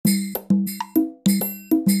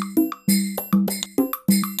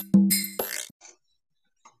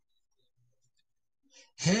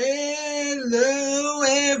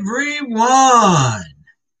everyone.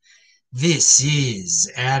 This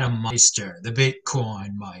is Adam Meister, the Bitcoin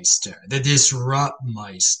Meister, the Disrupt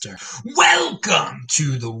Meister. Welcome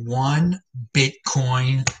to the One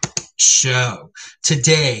Bitcoin Show.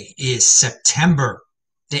 Today is September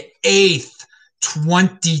the 8th,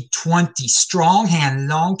 2020. Strong hand,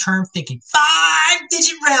 long-term thinking,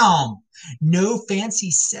 5-digit realm. No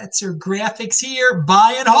fancy sets or graphics here.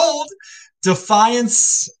 Buy and hold.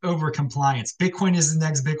 Defiance over compliance. Bitcoin is the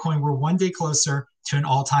next Bitcoin. We're one day closer to an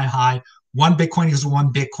all-time high. One Bitcoin equals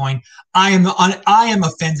one Bitcoin. I am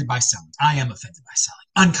offended by selling. I am offended by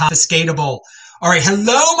selling. Unconfiscatable. All right.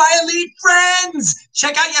 Hello, my elite friends.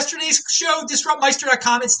 Check out yesterday's show,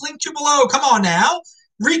 disruptmeister.com. It's linked to below. Come on now.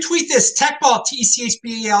 Retweet this. TechBalt,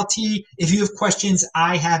 TECHBALT. If you have questions,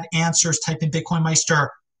 I have answers. Type in Bitcoin Meister.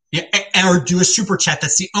 Yeah, or do a super chat.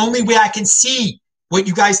 That's the only way I can see what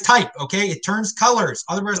you guys type, okay? It turns colors.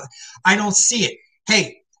 Otherwise, I don't see it.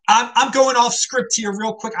 Hey, I'm going off script here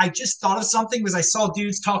real quick. I just thought of something because I saw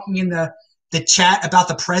dudes talking in the chat about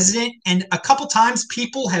the president, and a couple times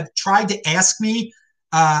people have tried to ask me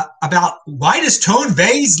about why does Tone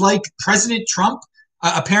Vays like President Trump?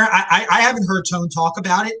 Apparently, I haven't heard Tone talk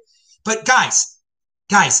about it. But guys,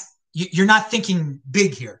 you're not thinking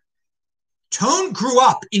big here. Tone grew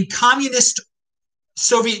up in communist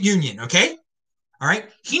Soviet Union, okay? All right.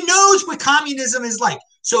 He knows what communism is like.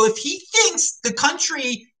 So if he thinks the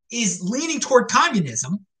country is leaning toward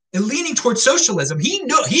communism and leaning toward socialism,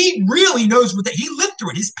 he really knows what he lived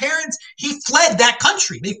through it. His parents, he fled that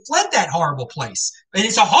country. They fled that horrible place. And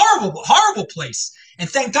it's a horrible, horrible place. And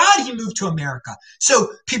thank God he moved to America.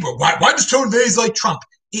 So people, why does Tone Vays like Trump?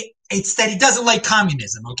 It's that he doesn't like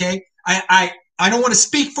communism, okay? I don't want to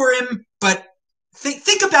speak for him, but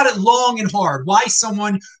think about it long and hard. Why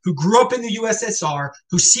someone who grew up in the USSR,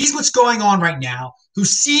 who sees what's going on right now, who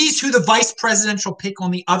sees who the vice presidential pick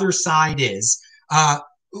on the other side is,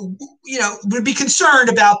 would be concerned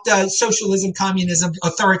about socialism, communism,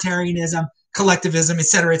 authoritarianism, collectivism, et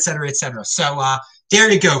cetera, et cetera, et cetera. So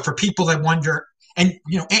there you go for people that wonder. And,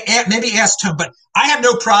 maybe ask Tone. But I have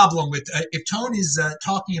no problem with if Tone is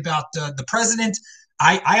talking about the president.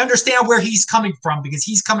 I understand where he's coming from because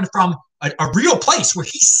he's coming from a real place where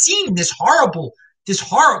he's seen this horrible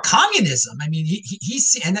communism. I mean,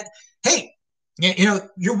 he's and that, hey,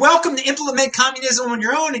 you're welcome to implement communism on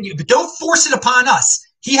your own, but don't force it upon us.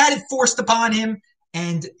 He had it forced upon him,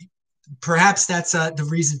 and perhaps that's the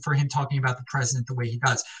reason for him talking about the president the way he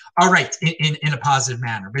does. All right, in a positive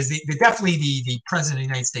manner, because definitely the president of the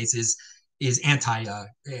United States is anti.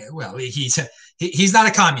 He's not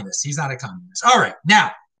a communist. He's not a communist. All right,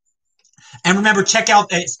 now. And remember, check out,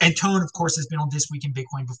 and Tone, of course, has been on This Week in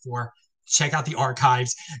Bitcoin before. Check out the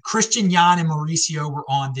archives. Christian, Jan, and Mauricio were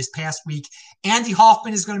on this past week. Andy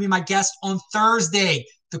Hoffman is going to be my guest on Thursday,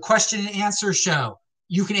 the question and answer show.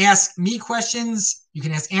 You can ask me questions. You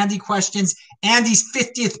can ask Andy questions. Andy's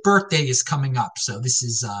 50th birthday is coming up. So this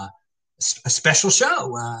is a special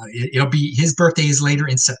show. It'll be his birthday is later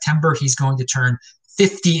in September. He's going to turn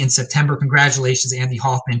 50 in September. Congratulations, Andy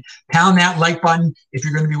Hoffman. Pound that like button if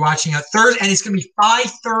you're going to be watching on Thursday. And it's going to be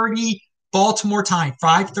 5:30 Baltimore time,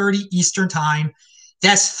 5:30 Eastern time.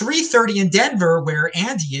 That's 3:30 in Denver, where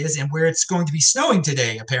Andy is, and where it's going to be snowing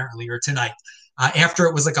today, apparently, or tonight, after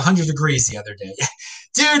it was like 100 degrees the other day.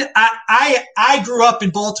 Dude, I grew up in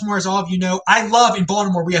Baltimore, as all of you know. I love in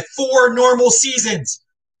Baltimore. We have 4 normal seasons.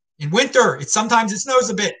 In winter, sometimes it snows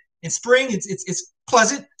a bit. In spring, it's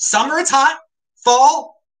pleasant. Summer, it's hot.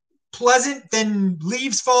 Fall, pleasant, then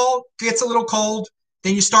leaves fall, gets a little cold,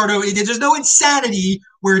 then you start over. There's no insanity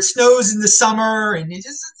where it snows in the summer, and this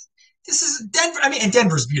is Denver. I mean, and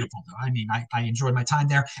Denver's beautiful, though. I mean, I enjoyed my time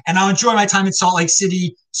there, and I'll enjoy my time in Salt Lake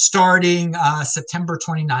City starting September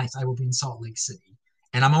 29th. I will be in Salt Lake City,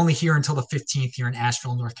 and I'm only here until the 15th here in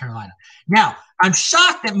Asheville, North Carolina. Now, I'm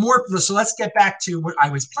shocked that more, so let's get back to what I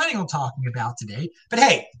was planning on talking about today, but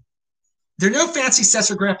hey, there are no fancy sets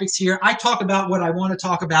or graphics here. I talk about what I want to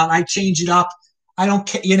talk about. I change it up. I don't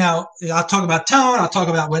care. I'll talk about Tone. I'll talk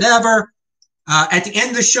about whatever. At the end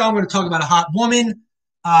of the show, I'm going to talk about a hot woman.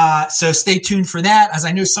 So stay tuned for that, as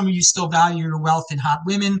I know some of you still value your wealth in hot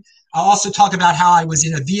women. I'll also talk about how I was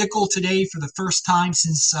in a vehicle today for the first time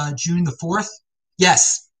since June the 4th.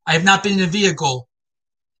 Yes, I have not been in a vehicle.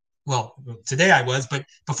 Well, today I was, but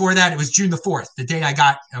before that, it was June the 4th, the day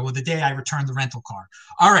I returned the rental car.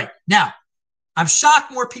 All right, now. I'm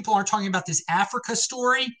shocked more people aren't talking about this Africa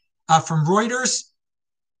story from Reuters,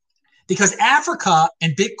 because Africa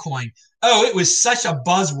and Bitcoin, it was such a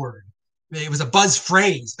buzzword it was a buzz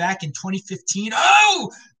phrase back in 2015. Oh,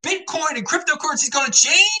 Bitcoin and cryptocurrency is going to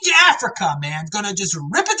change Africa, man. It's going to just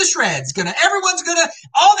rip it to shreds.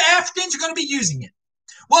 All the Africans are going to be using it.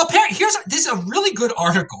 Well, apparently, this is a really good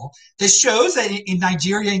article that shows that in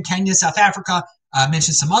Nigeria and Kenya, South Africa,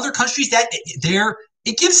 mentions some other countries that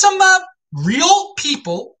it gives some real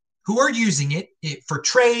people who are using it for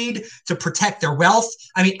trade to protect their wealth.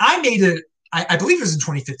 I mean, I believe it was in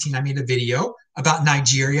 2015, I made a video about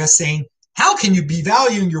Nigeria saying, how can you be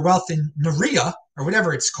valuing your wealth in Naira or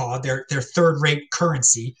whatever it's called, their third-rate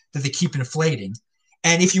currency that they keep inflating?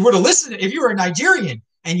 And if you were a Nigerian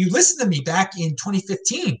and you listened to me back in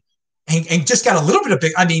 2015 and just got a little bit of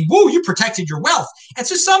you protected your wealth. And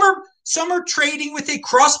so some are trading with it,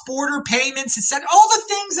 cross-border payments, etc. All the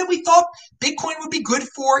things that we thought Bitcoin would be good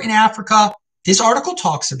for in Africa, this article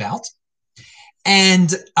talks about.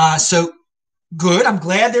 And so good. I'm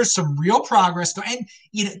glad there's some real progress. And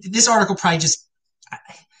this article probably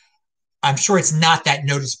I'm sure it's not that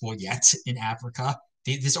noticeable yet in Africa.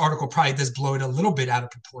 This article probably does blow it a little bit out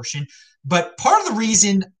of proportion. But part of the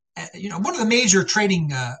reason, one of the major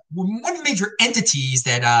entities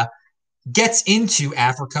that gets into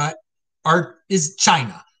Africa is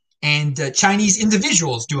China. And Chinese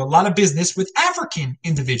individuals do a lot of business with African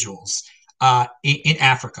individuals in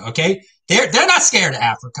Africa. Okay, they're not scared of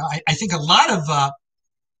Africa. I think I've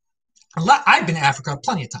been to Africa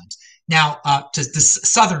plenty of times now, to the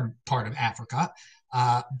southern part of Africa,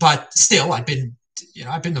 but still I've been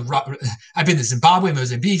to Zimbabwe,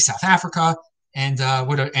 Mozambique, South Africa, and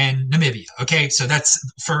Namibia. Okay, so that's,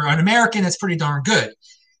 for an American, that's pretty darn good.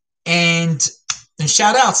 And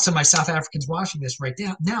shout outs to my South Africans watching this right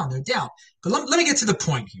now, no doubt. But let me get to the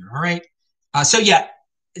point here. All right. So yeah,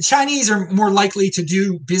 Chinese are more likely to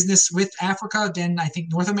do business with Africa than I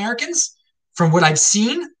think North Americans. From what I've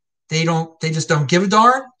seen, they just don't give a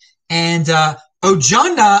darn. And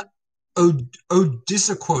Ojuna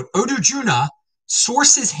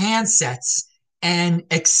sources handsets and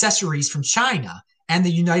accessories from China and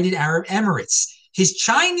the United Arab Emirates. His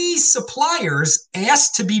Chinese suppliers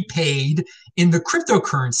asked to be paid in the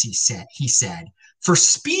cryptocurrency he said, for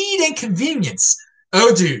speed and convenience.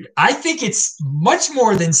 Oh, dude, I think it's much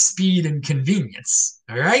more than speed and convenience.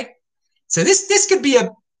 All right. So this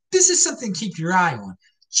is something to keep your eye on.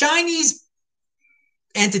 Chinese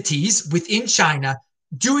entities within China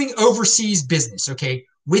doing overseas business, okay,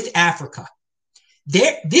 with Africa.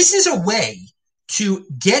 This is a way to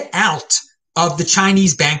get out of the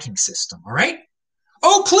Chinese banking system, all right?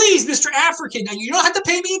 Oh, please, Mr. African, you don't have to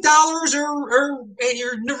pay me in dollars or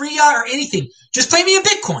Naira or anything. Just pay me in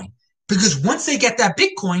Bitcoin. Because once they get that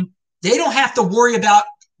Bitcoin, they don't have to worry about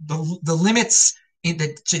the limits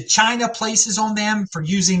that China places on them for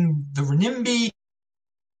using the renminbi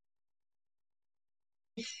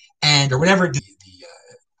or whatever the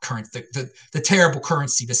terrible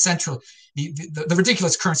currency, the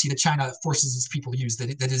ridiculous currency that China forces its people to use.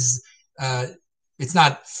 It's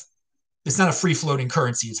not a free floating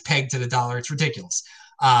currency. It's pegged to the dollar. It's ridiculous,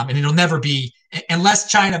 and it'll never be,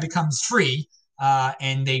 unless China becomes free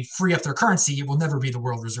and they free up their currency. It will never be the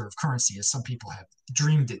world reserve currency, as some people have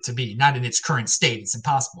dreamed it to be. Not in its current state. It's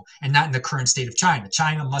impossible, and not in the current state of China.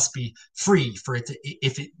 China must be free for it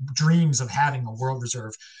if it dreams of having a world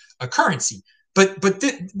reserve currency. But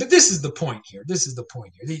this is the point here.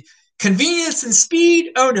 The convenience and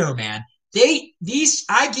speed. Oh no, man. I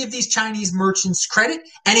give these Chinese merchants credit,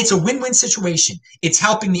 and it's a win-win situation. It's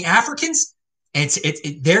helping the Africans.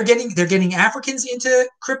 They're getting Africans into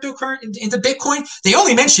cryptocurrency, into Bitcoin. They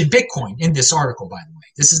only mention Bitcoin in this article, by the way.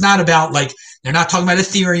 This is not about, like, they're not talking about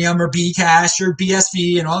Ethereum or Bcash or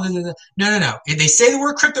BSV and all the. No. They say the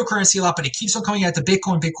word cryptocurrency a lot, but it keeps on coming out to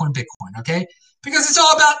Bitcoin. Okay, because it's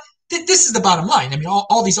all about. This is the bottom line. I mean,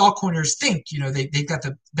 all these altcoiners think, they've got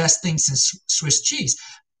the best thing since Swiss cheese.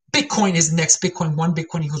 Bitcoin is the next Bitcoin. One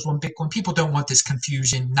Bitcoin equals one Bitcoin. People don't want this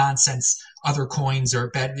confusion, nonsense. Other coins are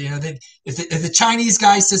bad. If the Chinese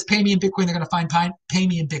guy says pay me in Bitcoin, they're going to find pay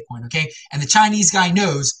me in Bitcoin. Okay, and the Chinese guy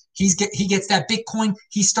knows he gets that Bitcoin.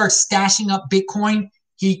 He starts stashing up Bitcoin.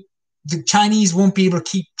 The Chinese won't be able to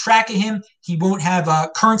keep track of him. He won't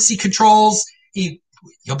have currency controls.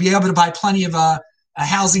 He'll be able to buy plenty of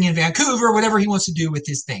housing in Vancouver, whatever he wants to do with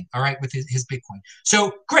his thing, all right, with his Bitcoin.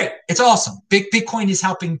 So great, it's awesome. Bitcoin is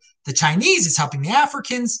helping the Chinese, it's helping the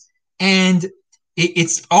Africans, and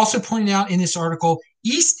it's also pointed out in this article,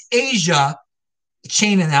 East Asia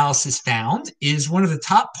Chain Analysis found is one of the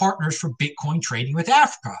top partners for Bitcoin trading with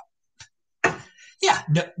Africa. Yeah,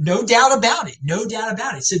 no doubt about it. No doubt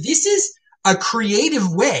about it. So this is a creative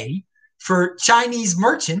way for Chinese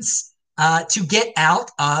merchants to get out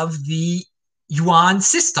of the yuan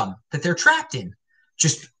system that they're trapped in.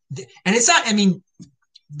 And it's not, I mean,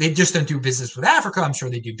 they just don't do business with Africa. I'm sure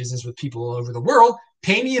they do business with people all over the world.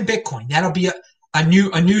 Pay me in Bitcoin. That'll be a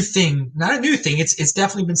new thing. Not a new thing. It's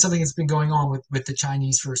definitely been something that's been going on with the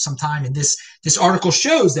Chinese for some time. And this article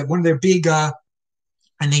shows that one of their big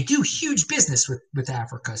and they do huge business with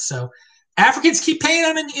Africa. So Africans keep paying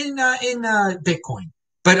them in Bitcoin.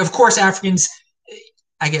 But of course, Africans,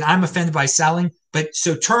 again, I'm offended by selling. But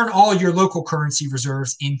so turn all your local currency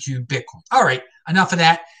reserves into Bitcoin. All right, enough of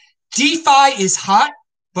that. DeFi is hot,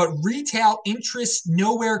 but retail interest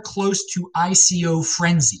nowhere close to ICO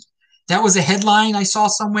frenzy. That was a headline I saw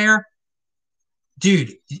somewhere.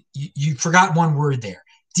 Dude, you forgot one word there.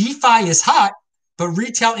 DeFi is hot, but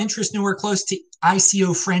retail interest nowhere close to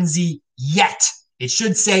ICO frenzy yet. It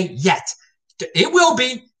should say yet. It will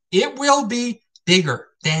be bigger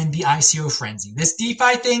than the ICO frenzy. This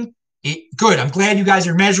DeFi thing, good. I'm glad you guys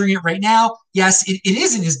are measuring it right now. Yes, it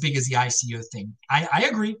isn't as big as the ICO thing. I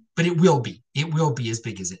agree, but it will be. It will be as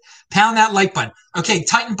big as it. Pound that like button. Okay,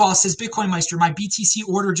 Titan Boss says, Bitcoin Meister, my BTC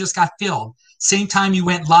order just got filled. Same time you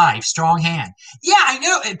went live. Strong hand. Yeah, I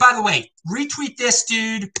know. By the way, retweet this,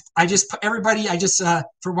 dude.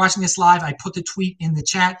 For watching this live, I put the tweet in the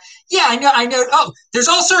chat. Yeah, I know. Oh, there's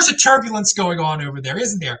all sorts of turbulence going on over there,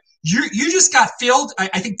 isn't there? You just got filled.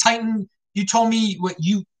 I think Titan, you told me what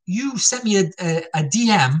you sent me a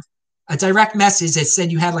DM, a direct message that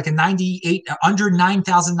said you had like a 98 under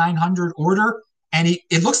 9,900 order, and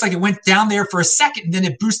it looks like it went down there for a second and then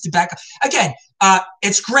it boosted back again.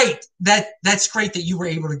 It's great that's great that you were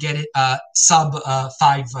able to get it sub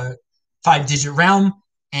 5-digit realm,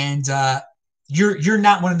 and you're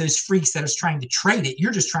not one of those freaks that is trying to trade it.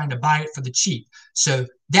 You're just trying to buy it for the cheap. So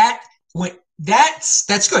that's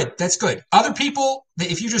good. That's good. Other people,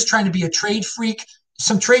 if you're just trying to be a trade freak,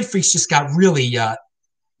 some trade freaks just got really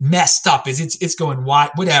messed up. It's going wide,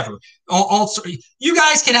 whatever. Also, you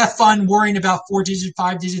guys can have fun worrying about 4-digit,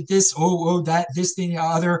 5-digit, this, that, this thing, the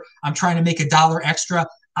other. I'm trying to make $1 extra.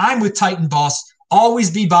 I'm with Titan Boss. Always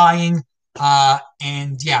be buying.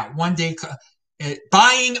 And yeah, one day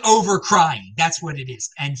buying over crying. That's what it is.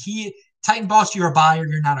 And Titan Boss, you're a buyer.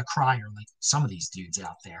 You're not a crier like some of these dudes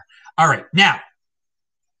out there. All right, now.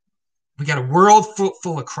 We got a world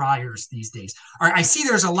full of criers these days. All right, I see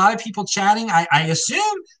there's a lot of people chatting. I assume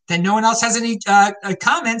that no one else has any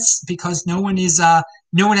comments because no one has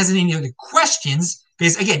any other questions.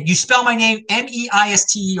 Because again, you spell my name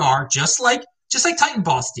Meister, just like Titan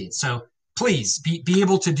Boss did. So please be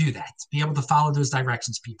able to do that. Be able to follow those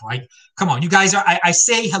directions, people. Come on, you guys are. I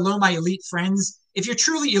say hello, my elite friends. If you're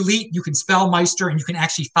truly elite, you can spell Meister and you can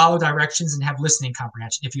actually follow directions and have listening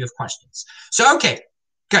comprehension if you have questions. So okay,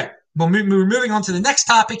 good. We're moving on to the next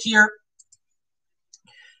topic here.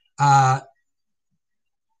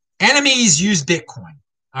 Enemies use Bitcoin.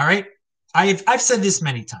 All right. I've said this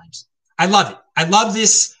many times. I love it. I love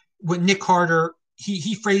this with Nick Carter.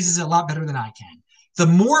 He phrases it a lot better than I can. The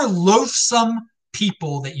more loathsome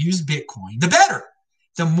people that use Bitcoin, the better.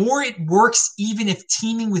 The more it works, even if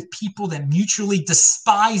teaming with people that mutually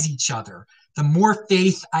despise each other, the more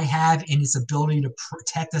faith I have in its ability to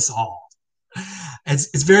protect us all.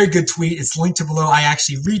 It's a very good tweet. It's linked to below. I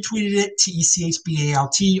actually retweeted it,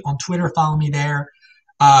 TECHBALT on Twitter. Follow me there.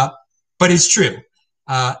 But it's true.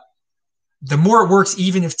 The more it works,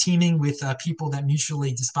 even if teaming with people that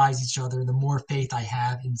mutually despise each other, the more faith I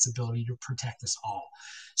have in its ability to protect us all.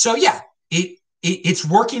 So yeah, it's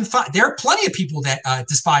working fine. There are plenty of people that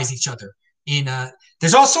despise each other.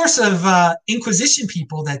 There's all sorts of Inquisition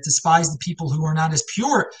people that despise the people who are not as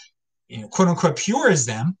pure, quote unquote, pure as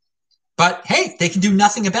them. But hey, they can do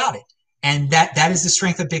nothing about it. And that is the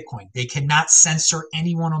strength of Bitcoin. They cannot censor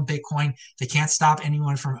anyone on Bitcoin. They can't stop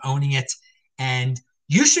anyone from owning it. And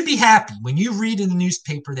you should be happy when you read in the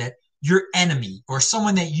newspaper that your enemy or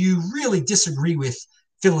someone that you really disagree with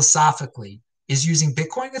philosophically is using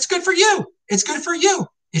Bitcoin. It's good for you. It's good for you.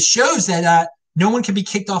 It shows that no one can be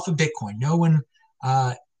kicked off of Bitcoin. No one.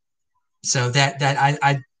 So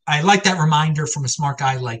I like that reminder from a smart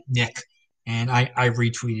guy like Nick. And I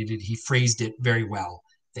retweeted it. He phrased it very well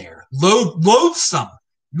there. Loathsome.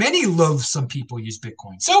 Many loathsome people use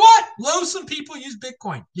Bitcoin. So what? Loathsome people use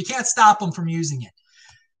Bitcoin. You can't stop them from using it.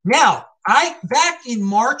 Now, back in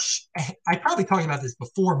March, I probably talked about this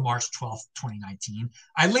before March 12th, 2019.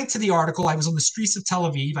 I linked to the article. I was on the streets of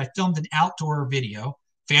Tel Aviv. I filmed an outdoor video.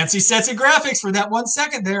 Fancy sets of graphics for that 1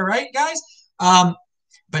 second there, right, guys?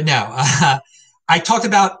 But no, I talked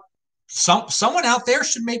about someone out there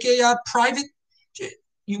should make a private.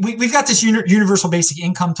 We've got this universal basic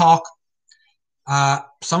income talk.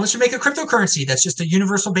 Someone should make a cryptocurrency that's just a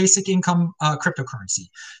universal basic income cryptocurrency.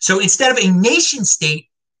 So instead of a nation state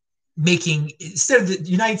instead of the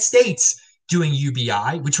United States doing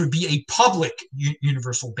UBI, which would be a public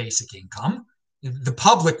universal basic income, the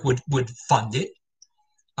public would fund it.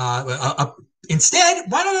 Instead,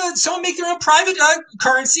 why don't someone make their own private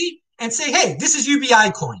currency and say, hey, this is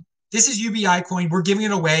UBI coin. This is UBI coin. We're giving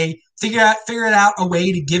it away. Figure it out a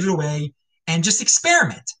way to give it away and just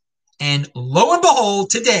experiment. And lo and behold,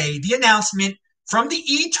 today, the announcement from the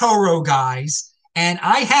eToro guys, and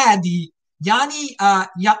I had the Yoni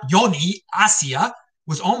Asia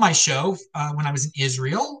was on my show when I was in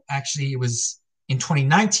Israel. Actually, it was in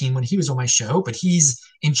 2019 when he was on my show, but he's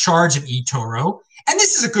in charge of eToro. And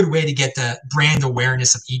this is a good way to get the brand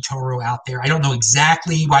awareness of eToro out there. I don't know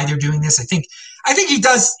exactly why they're doing this. I think he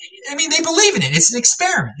does. I mean, they believe in it. It's an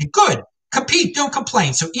experiment. Good. Compete, don't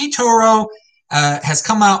complain. So eToro has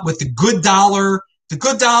come out with the Good Dollar. The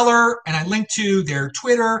Good Dollar, and I linked to their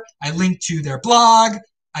Twitter. I linked to their blog.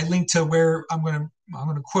 I linked to where I'm going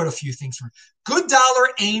to quote a few things from. Good Dollar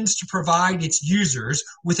aims to provide its users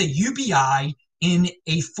with a UBI in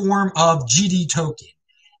a form of GD token.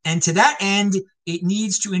 And to that end, it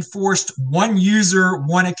needs to enforce one user,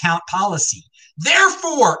 one account policy.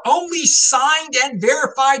 Therefore, only signed and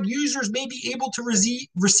verified users may be able to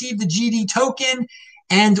receive the GD token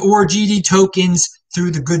and or GD tokens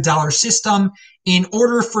through the Good Dollar system. In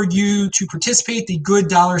order for you to participate in the Good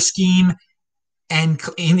Dollar scheme and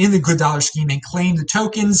in the Good Dollar scheme and claim the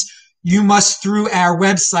tokens, you must through our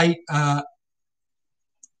website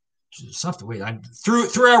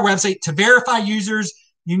through our website to verify users'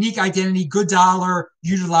 unique identity. Good Dollar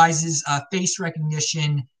utilizes face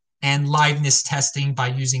recognition and liveness testing by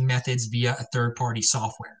using methods via a third-party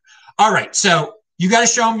software. All right, so you got to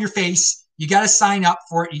show them your face. You got to sign up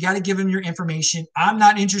for it. You got to give them your information. I'm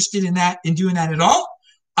not interested in doing that at all,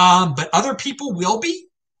 but other people will be,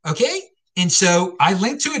 okay? And so I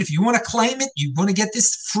linked to it. If you want to claim it, you want to get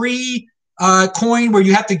this free coin where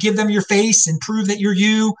you have to give them your face and prove that you're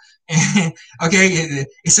you. Okay,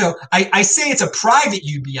 so I say it's a private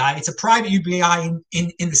UBI. It's a private UBI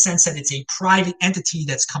in the sense that it's a private entity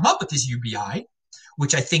that's come up with this UBI,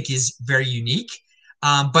 which I think is very unique.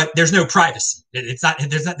 But there's no privacy. It's not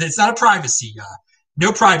a privacy.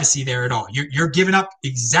 No privacy there at all. You're giving up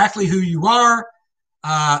exactly who you are.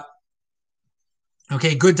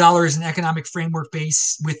 Okay, Good Dollar is an economic framework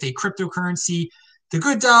based with a cryptocurrency. The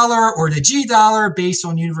Good Dollar or the G Dollar based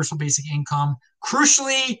on universal basic income.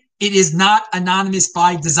 Crucially, it is not anonymous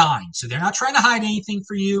by design. So they're not trying to hide anything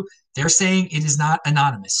for you. They're saying it is not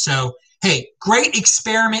anonymous. So, hey, great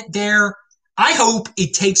experiment there. I hope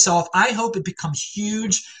it takes off. I hope it becomes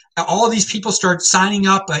huge. All of these people start signing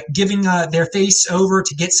up, giving their face over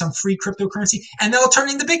to get some free cryptocurrency, and they'll turn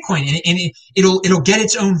into Bitcoin, and it'll get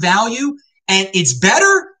its own value. And it's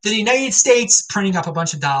better than the United States printing up a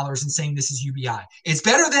bunch of dollars and saying this is UBI. It's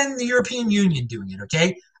better than the European Union doing it.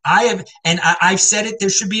 Okay, I've said it. There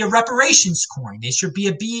should be a reparations coin. There should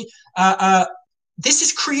be this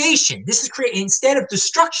is creation. This is instead of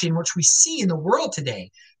destruction, which we see in the world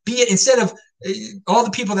today. Be it instead of all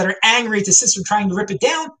the people that are angry at the system trying to rip it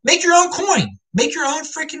down, make your own coin. Make your own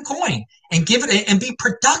freaking coin and give it and be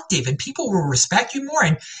productive, and people will respect you more.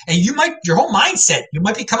 And you might, your whole mindset, you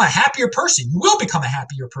might become a happier person. You will become a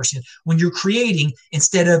happier person when you're creating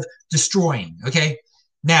instead of destroying. Okay.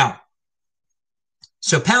 Now,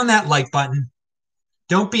 so pound that like button.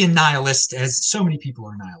 Don't be a nihilist, as so many people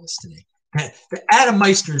are nihilists today. Adam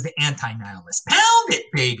Meister is the anti-nihilist. Pound it,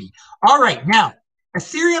 baby. All right. Now,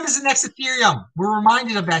 Ethereum is the next Ethereum. We're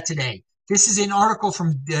reminded of that today. This is an article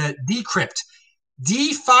from Decrypt.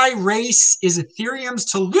 DeFi race is Ethereum's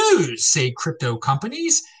to lose, say crypto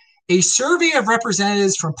companies. A survey of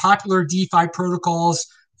representatives from popular DeFi protocols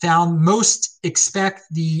found most expect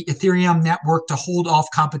the Ethereum network to hold off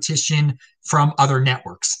competition from other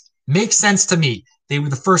networks. Makes sense to me. They were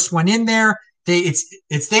the first one in there.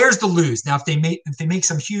 It's theirs to lose. Now, if they make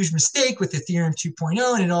some huge mistake with Ethereum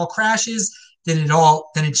 2.0 and it all crashes, then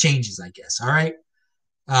it changes, I guess. All right.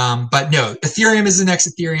 But no, Ethereum is the next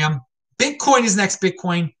Ethereum. Bitcoin is next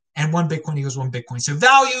Bitcoin, and one Bitcoin equals one Bitcoin. So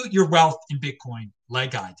value your wealth in Bitcoin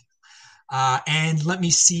like I do. And let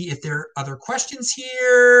me see if there are other questions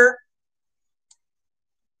here.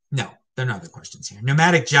 No, there are no other questions here.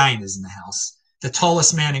 Nomadic Giant is in the house. The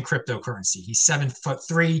tallest man in cryptocurrency. He's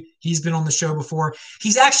 7'3". He's been on the show before.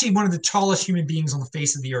 He's actually one of the tallest human beings on the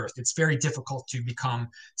face of the earth. It's very difficult to become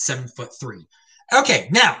 7'3". Okay,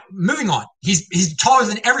 now moving on. He's taller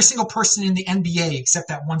than every single person in the NBA except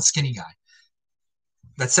that one skinny guy.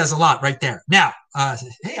 That says a lot right there. Now,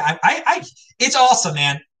 hey, it's awesome,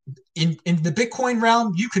 man. in the Bitcoin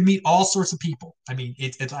realm, you could meet all sorts of people. I mean,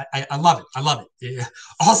 I love it. I love it. Yeah,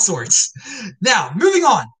 all sorts. Now, moving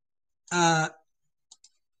on.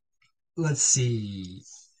 Let's see.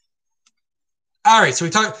 All right, so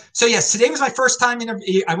we talked. So yes, today was my first time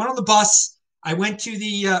I went on the bus. I went to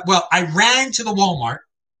I ran to the Walmart,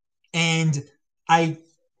 and I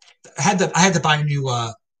I had to buy a new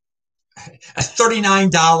a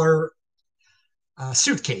 $39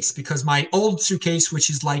 suitcase because my old suitcase, which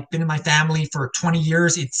has like been in my family for 20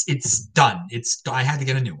 years, it's done. I had to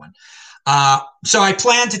get a new one. So I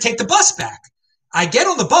plan to take the bus back. I get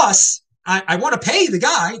on the bus. I want to pay the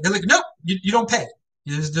guy. They're like, no, you don't pay.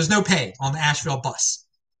 There's no pay on the Asheville bus.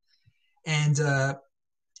 And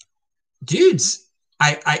dudes,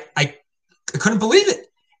 I couldn't believe it.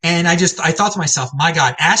 And I thought to myself, my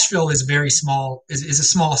God, Asheville is is a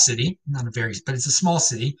small city, not a very, but it's a small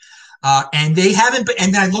city. And they haven't,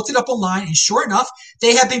 and then I looked it up online, and sure enough,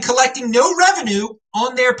 they have been collecting no revenue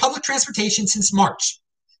on their public transportation since March.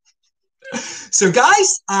 So,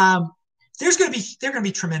 guys, there are going to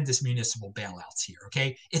be tremendous municipal bailouts here.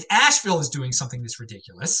 Okay, if Asheville is doing something that's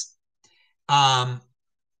ridiculous, then,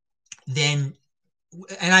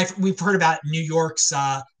 and we've heard about New York's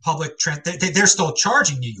public they're still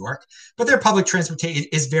charging New York, but their public transportation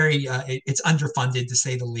is it's underfunded to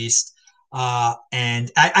say the least. And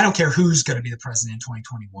I don't care who's going to be the president in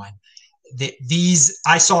 2021.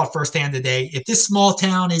 I saw it firsthand today. If this small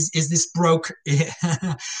town is this broke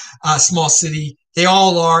small city, they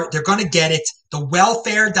all are. They're going to get it. The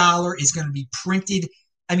welfare dollar is going to be printed.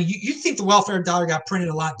 I mean, you think the welfare dollar got printed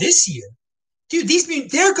a lot this year? Dude,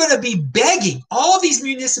 they're going to be begging. All these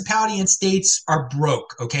municipalities and states are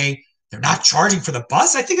broke, okay? They're not charging for the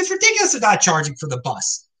bus. I think it's ridiculous they're not charging for the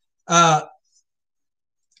bus. I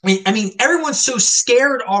mean, everyone's so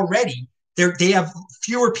scared already. They have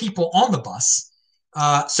fewer people on the bus.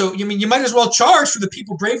 So, I mean, you might as well charge for the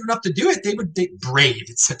people brave enough to do it. Brave.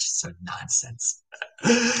 It's such nonsense.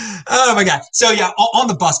 Oh my God. So yeah, on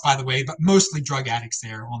the bus, by the way, but mostly drug addicts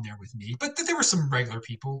there on there with me. But there were some regular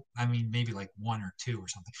people. I mean, maybe like one or two or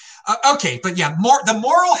something. Okay, but yeah, the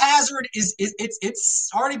moral hazard it's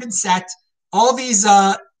already been set. All these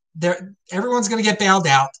everyone's going to get bailed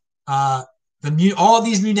out. All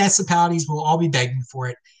these municipalities will all be begging for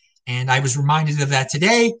it, and I was reminded of that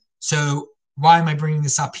today. So why am I bringing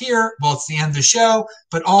this up here? Well, it's the end of the show,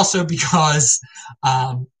 but also because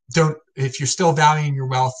if you're still valuing your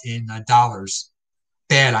wealth in dollars,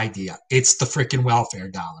 bad idea. It's the freaking welfare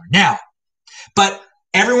dollar now, but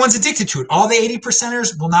everyone's addicted to it. All the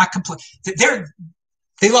 80%ers will not complain.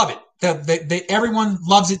 They love it. Everyone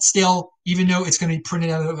loves it still, even though it's going to be printed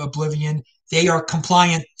out of oblivion. They are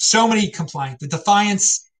compliant. So many compliant. The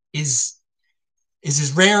defiance is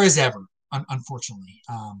as rare as ever, unfortunately.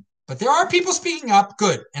 But there are people speaking up.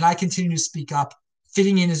 Good, and I continue to speak up.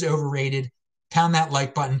 Fitting in is overrated. Pound that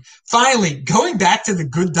like button. Finally, going back to the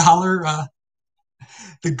good dollar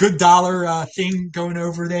thing going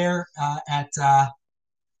over there at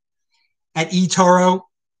eToro.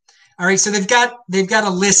 All right, so they've got a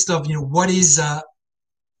list of what is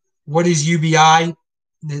UBI.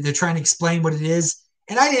 They're trying to explain what it is,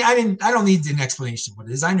 and I don't need an explanation of what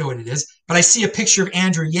it is. I know what it is, but I see a picture of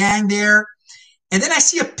Andrew Yang there, and then I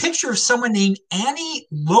see a picture of someone named Annie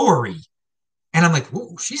Lowery, and I'm like,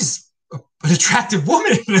 whoa, she's an attractive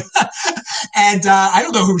woman. And I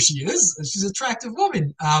don't know who she is. She's an attractive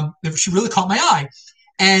woman. She really caught my eye.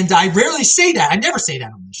 And I rarely say that. I never say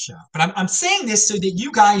that on this show. But I'm saying this so that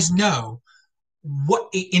you guys know what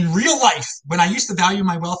in real life, when I used to value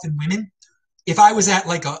my wealth in women, if I was at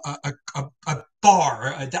like a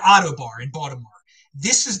bar, the Auto Bar in Baltimore,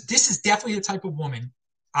 this is definitely the type of woman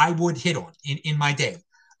I would hit on in my day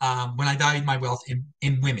when I valued my wealth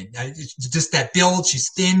in women. It's just that build.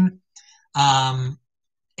 She's thin. And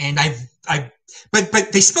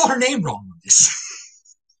but they spelled her name wrong on this.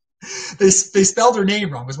 they spelled her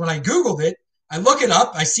name wrong. Because when I Googled it, I look it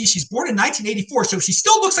up, I see she's born in 1984, so she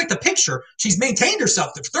still looks like the picture. She's maintained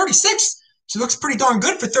herself. For 36, she looks pretty darn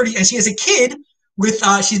good for 30, and she has a kid with.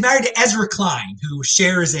 She's married to Ezra Klein, who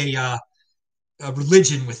shares a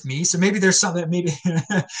religion with me. So maybe there's something. Maybe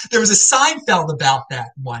there was a Seinfeld about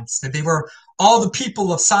that once. That they were all the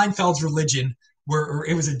people of Seinfeld's religion. Where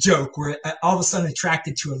it was a joke, where all of a sudden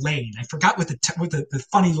attracted to Elaine. I forgot what the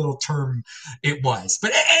funny little term it was,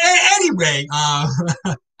 but anyway,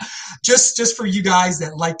 just for you guys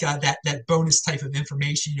that like that bonus type of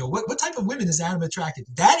information, what type of women is Adam attracted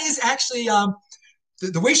to? That is actually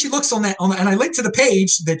the way she looks on that, and I linked to the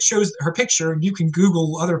page that shows her picture, and you can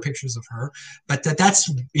Google other pictures of her. But that's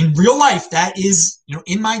in real life. That is,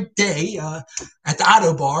 in my day at the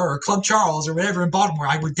Auto Bar or Club Charles or whatever in Baltimore,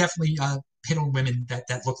 I would definitely hit on women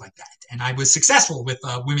that look like that, and I was successful with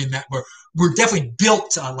women that were definitely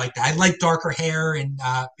built like that. I like darker hair and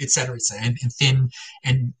et cetera, and thin.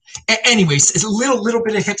 And anyways, it's a little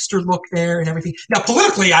bit of hipster look there and everything. Now,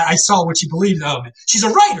 politically, I saw what she believed. Oh, she's a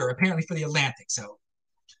writer apparently for the Atlantic, so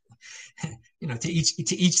to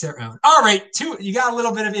each their own. All right, you got a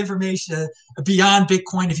little bit of information beyond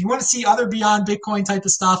Bitcoin. If you want to see other beyond Bitcoin type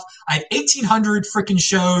of stuff, I have 1,800 freaking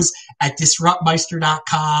shows at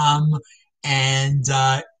disruptmeister.com, and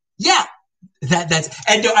yeah. That's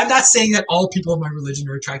and no, I'm not saying that all people of my religion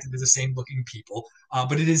are attracted to the same looking people,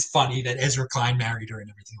 but it is funny that Ezra Klein married her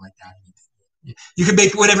and everything like that. You can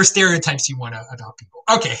make whatever stereotypes you want about people.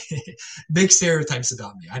 Okay, make stereotypes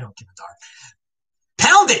about me. I don't give a darn.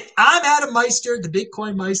 Pound it! I'm Adam Meister, the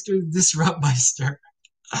Bitcoin Meister, the Disrupt Meister.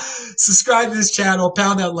 Subscribe to this channel,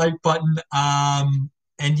 pound that like button.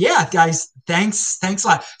 And yeah, guys, thanks a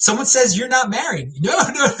lot. Someone says you're not married. No.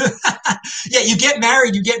 Yeah, you get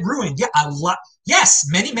married, you get ruined. Yeah, a lot. Yes,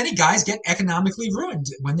 many guys get economically ruined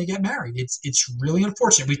when they get married. It's really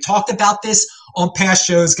unfortunate. We talked about this on past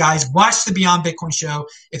shows, guys. Watch the Beyond Bitcoin show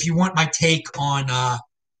if you want my take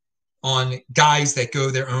on guys that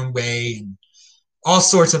go their own way and all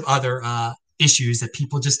sorts of other issues that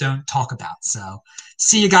people just don't talk about. So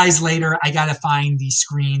see you guys later. I got to find the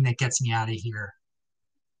screen that gets me out of here.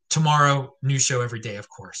 Tomorrow, new show every day, of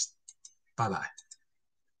course. Bye-bye.